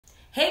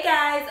Hey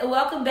guys,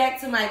 welcome back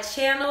to my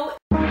channel.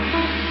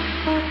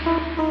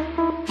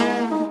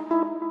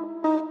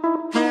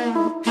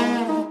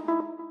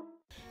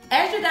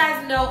 As you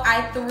guys know,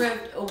 I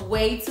thrift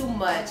way too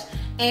much,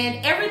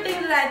 and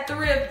everything that I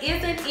thrift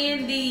isn't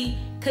in the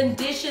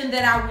condition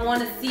that I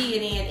want to see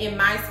it in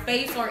my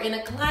space or in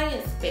a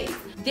client's space.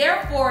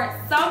 Therefore,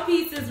 some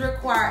pieces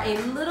require a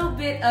little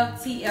bit of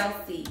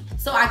TLC.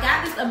 So I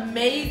got this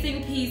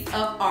amazing piece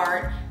of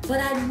art, but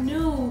I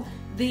knew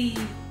the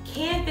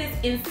canvas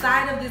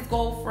inside of this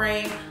gold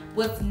frame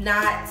was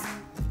not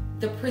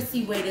the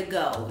prissy way to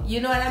go.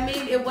 You know what I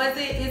mean? It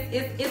wasn't,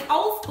 it's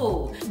old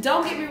school.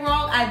 Don't get me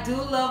wrong, I do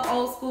love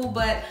old school,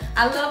 but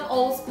I love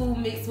old school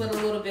mixed with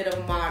a little bit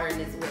of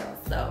modern as well.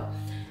 So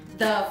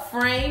the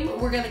frame,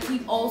 we're gonna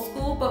keep old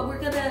school, but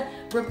we're gonna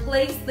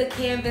replace the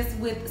canvas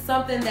with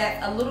something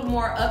that's a little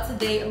more up to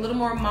date, a little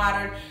more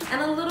modern,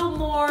 and a little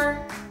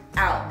more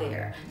out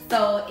there.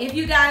 So if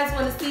you guys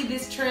want to see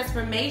this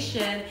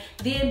transformation,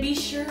 then be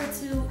sure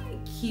to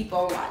keep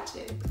on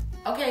watching.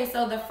 Okay,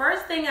 so the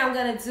first thing I'm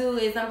gonna do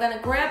is I'm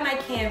gonna grab my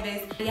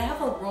canvas. I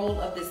have a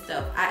roll of this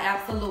stuff. I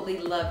absolutely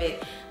love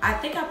it. I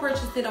think I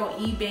purchased it on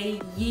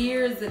eBay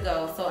years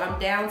ago, so I'm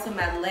down to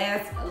my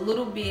last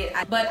little bit.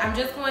 But I'm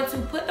just going to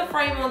put the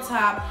frame on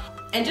top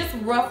and just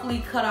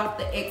roughly cut off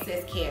the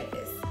excess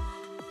canvas.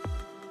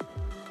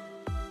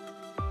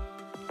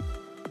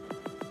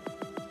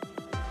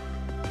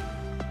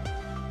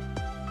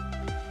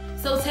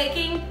 So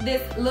taking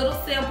this little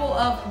sample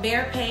of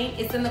Behr paint,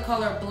 it's in the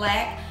color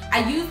black.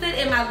 I used it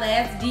in my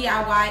last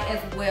DIY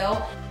as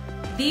well.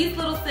 These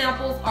little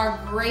samples are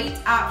great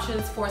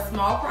options for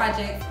small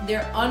projects.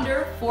 They're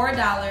under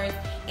 $4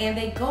 and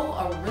they go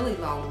a really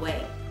long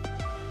way.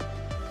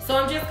 So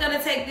I'm just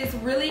gonna take this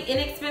really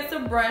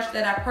inexpensive brush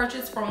that I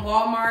purchased from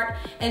Walmart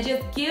and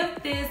just give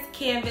this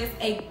canvas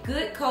a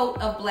good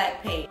coat of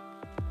black paint.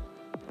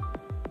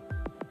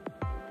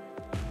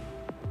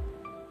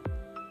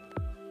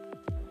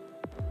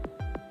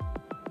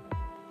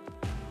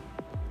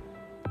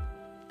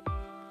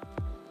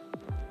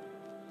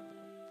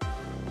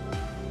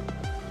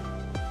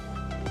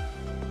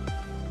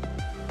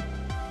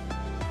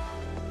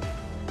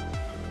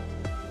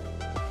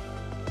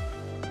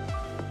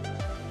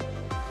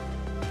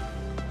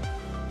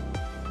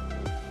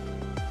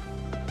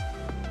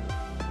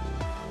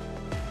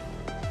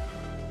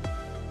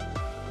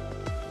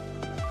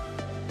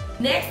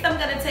 Next, I'm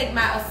gonna take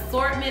my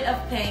assortment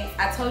of paints.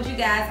 I told you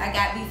guys I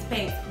got these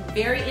paints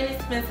very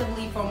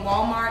inexpensively from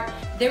Walmart.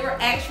 They were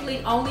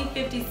actually only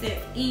 50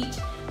 cents each.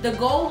 The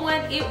gold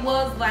one, it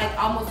was like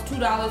almost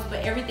 $2,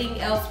 but everything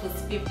else was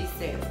 50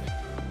 cents.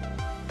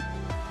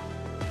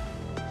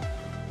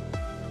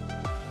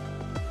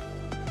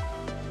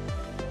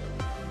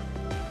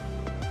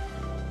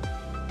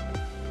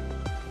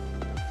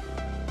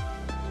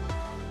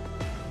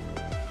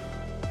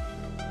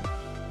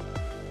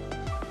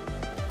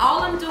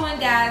 All I'm doing,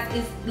 guys,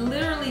 is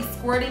literally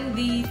squirting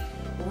these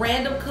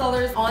random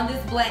colors on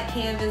this black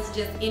canvas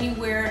just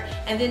anywhere,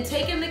 and then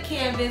taking the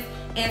canvas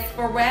and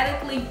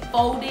sporadically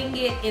folding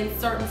it in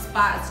certain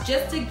spots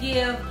just to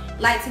give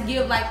like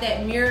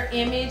that mirror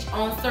image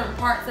on certain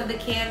parts of the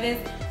canvas.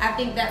 I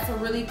think that's a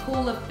really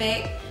cool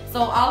effect.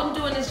 So all I'm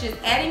doing is just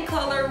adding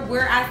color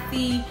where I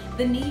see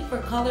the need for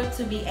color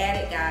to be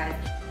added, guys.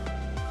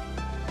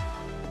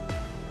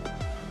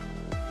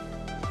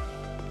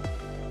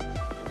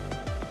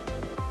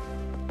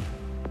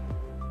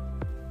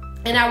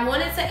 And I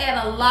wanted to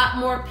add a lot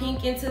more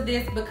pink into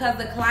this because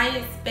the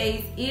client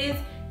space is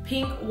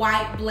pink,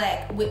 white,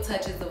 black with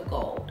touches of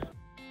gold.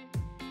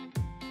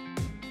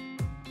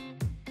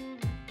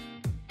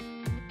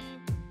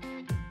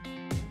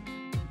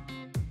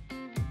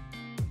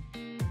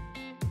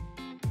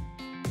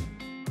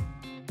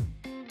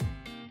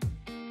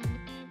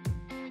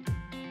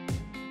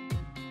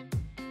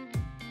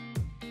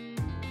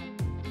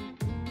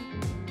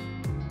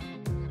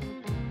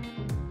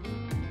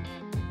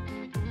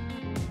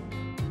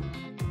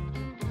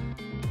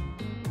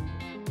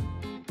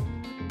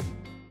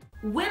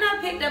 When I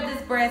picked up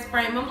this brass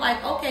frame, I'm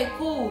like, okay,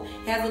 cool.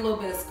 It has a little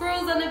bit of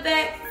screws on the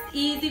back. It's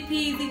easy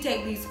peasy.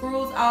 Take these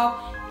screws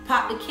off,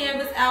 pop the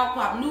canvas out,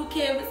 pop new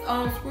canvas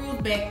on,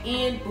 screws back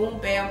in, boom,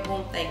 bam,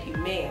 boom, thank you,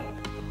 ma'am.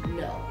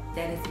 No,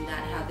 that is not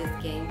how this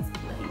game is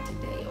played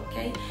today,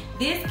 okay?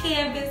 This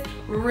canvas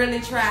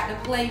really tried to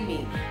play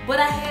me, but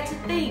I had to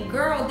think,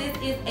 girl, this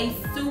is a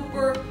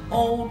super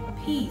old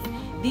piece.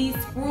 These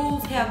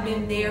screws have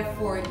been there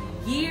for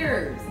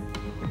years.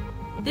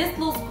 This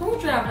little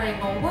screwdriver ain't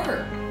gonna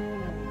work.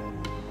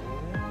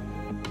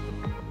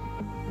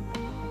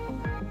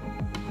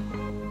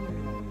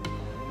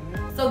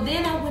 So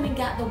then I went and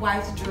got the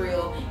wife's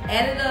drill,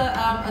 added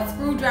a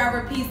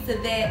screwdriver piece to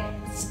that,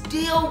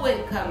 still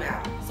wouldn't come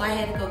out. So I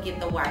had to go get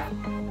the wife.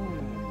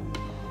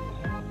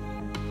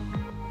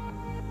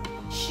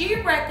 She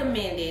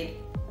recommended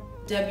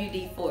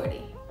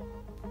WD-40.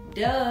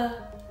 Duh,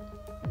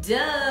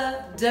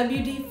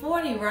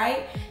 WD-40,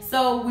 right?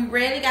 So we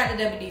ran and got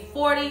the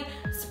WD-40,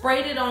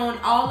 sprayed it on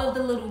all of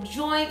the little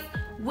joints,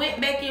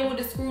 went back in with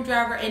a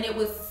screwdriver, and it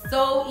was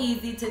so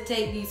easy to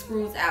take these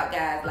screws out,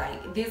 guys.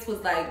 Like, this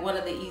was like one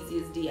of the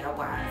easiest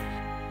DIYs.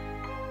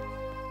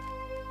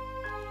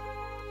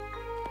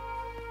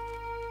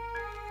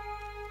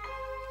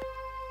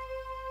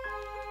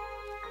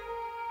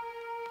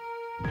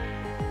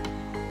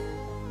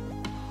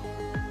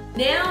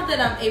 Now that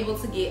I'm able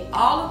to get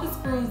all of the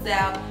screws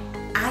out,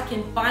 I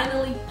can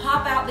finally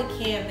pop out the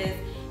canvas,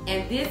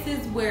 and this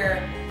is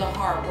where the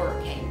hard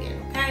work came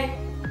in, okay?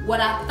 What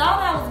I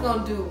thought I was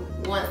gonna do,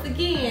 once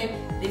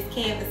again, this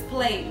canvas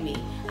played me.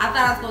 I thought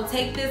I was gonna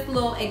take this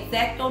little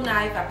X-Acto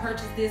knife. I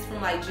purchased this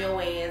from like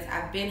Joann's.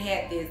 I've been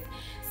had this.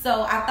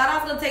 So I thought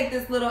I was gonna take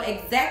this little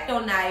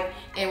X-Acto knife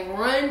and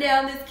run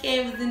down this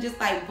canvas and just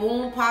like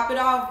boom, pop it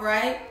off,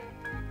 right?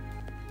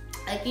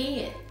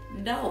 Again,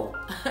 no.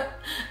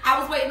 I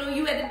was waiting on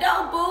you at the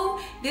door, boo.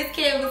 This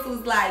canvas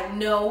was like,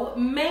 no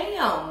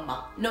ma'am,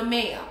 no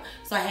ma'am.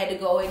 So I had to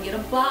go and get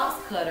a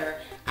box cutter.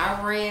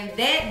 I ran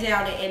that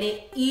down and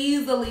it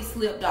easily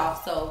slipped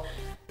off. So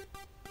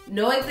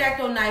no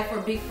X-Acto knife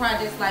for big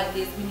projects like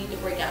this. We need to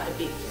break out the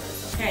big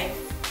ones, okay?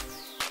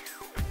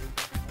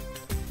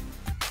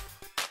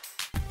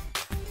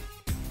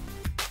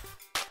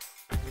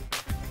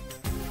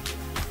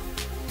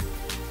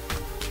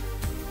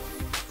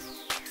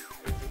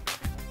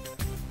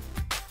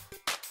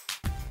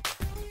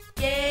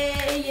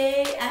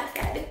 Yay, I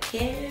got the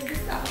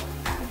canvas off.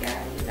 I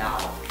got it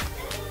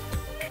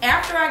off.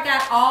 After I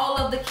got all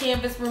of the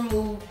canvas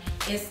removed,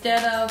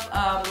 instead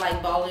of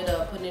like balling it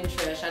up, putting it in the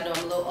trash, I know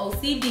I'm a little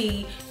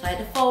OCD, so I had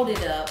to fold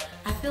it up.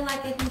 I feel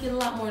like I can get a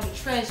lot more in the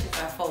trash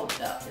if I fold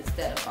it up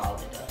instead of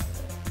balling it up.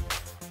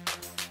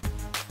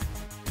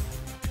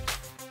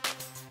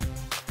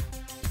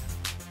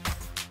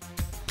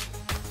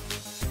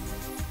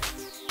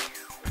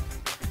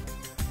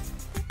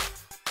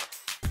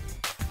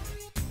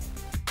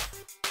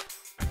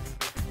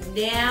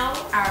 Now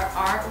our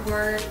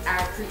artwork,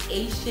 our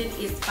creation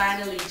is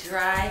finally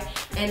dry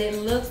and it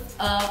looks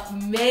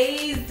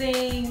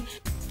amazing.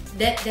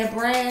 That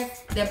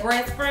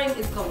brass frame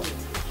is going to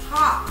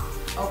pop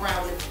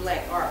around this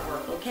black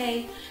artwork,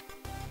 okay?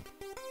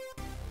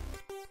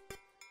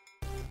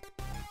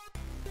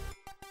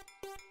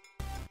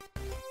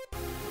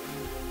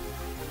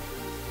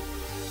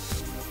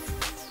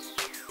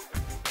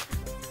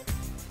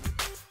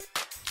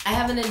 I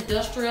have an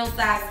industrial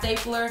size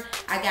stapler.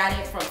 I got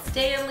it from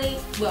Stanley.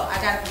 Well, I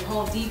got it from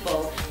Home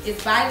Depot.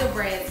 It's by the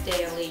brand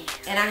Stanley.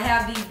 And I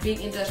have these big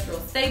industrial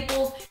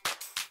staples.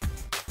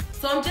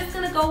 So I'm just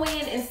gonna go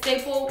in and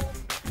staple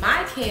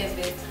my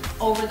canvas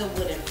over the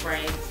wooden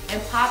frame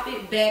and pop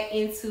it back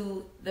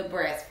into the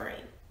brass frame.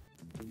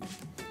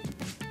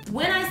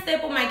 When I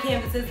staple my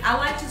canvases, I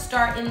like to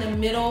start in the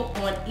middle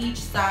on each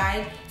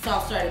side. So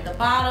I'll start at the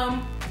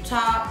bottom,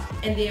 top,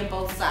 and then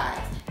both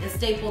sides. And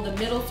staple the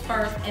middles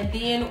first and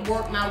then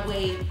work my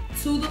way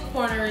to the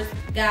corners.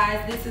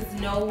 Guys, this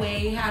is no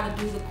way how to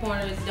do the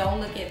corners. Don't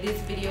look at this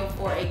video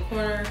for a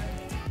corner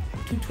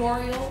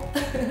tutorial.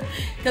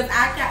 Because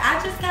I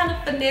just kind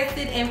of finessed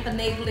it and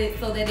finagled it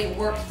so that it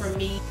works for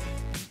me.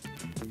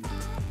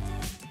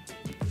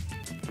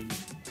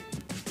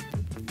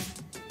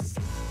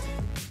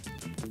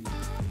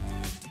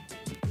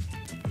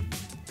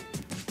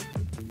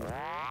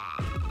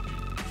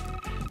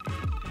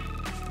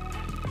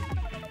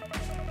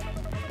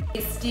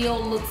 It still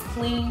looks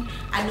clean.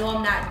 I know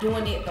I'm not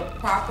doing it the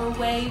proper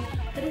way,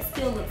 but it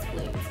still looks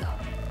clean. So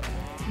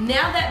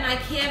now that my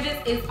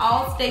canvas is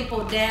all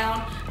stapled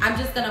down, I'm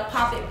just gonna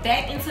pop it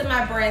back into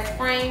my brass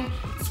frame,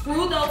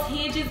 screw those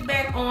hinges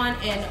back on,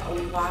 and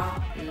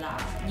voila,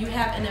 you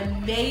have an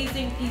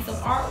amazing piece of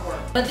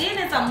artwork. But then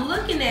as I'm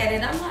looking at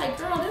it, I'm like,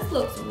 girl, this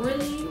looks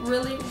really,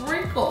 really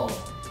wrinkled.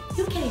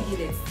 You can't get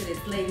it to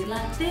this lady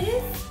like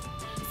this.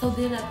 So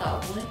then I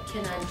thought, what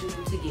can I do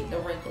to get the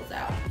wrinkles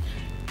out?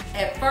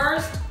 At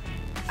first,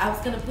 I was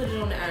gonna put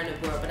it on the ironing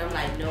board, but I'm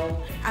like,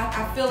 no.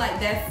 I feel like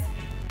that's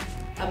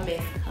a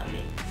mess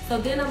coming. So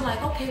then I'm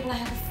like, okay, well I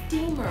have a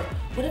steamer.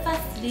 What if I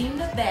steam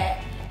the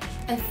back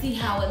and see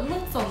how it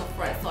looks on the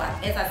front? So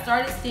as I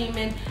started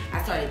steaming,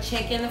 I started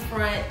checking the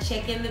front,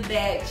 checking the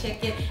back,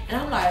 checking,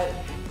 and I'm like,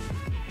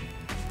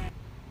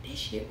 this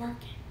shit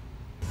working.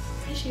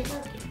 This shit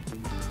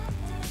working.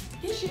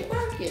 This shit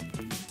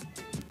working.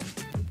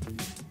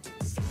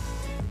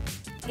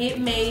 It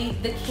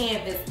made the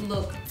canvas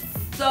look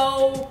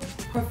so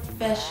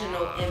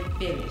professional and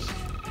finished,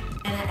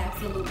 and I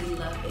absolutely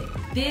love it.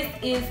 This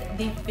is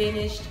the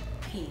finished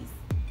piece.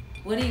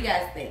 What do you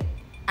guys think?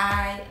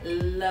 I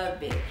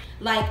love it.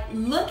 Like,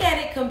 look at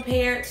it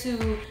compared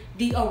to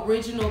the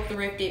original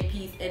thrifted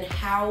piece and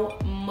how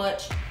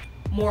much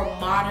more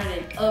modern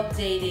and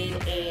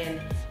updated and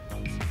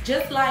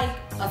just like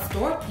a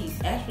store piece.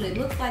 Actually, it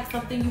looks like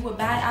something you would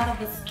buy out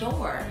of a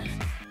store.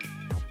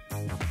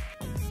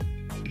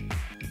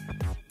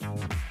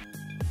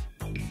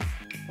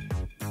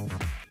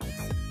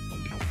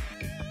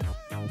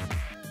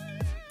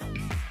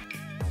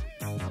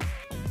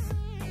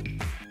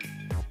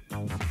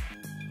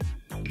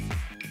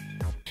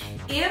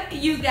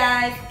 If you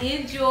guys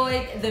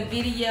enjoyed the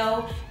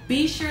video,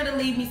 Be sure to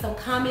leave me some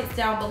comments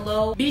down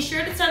below. Be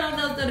sure to turn on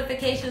those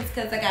notifications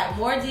because I got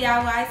more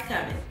DIYs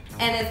coming.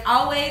 And as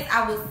always,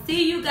 I will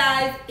see you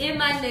guys in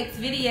my next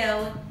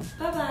video.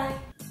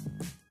 Bye-bye.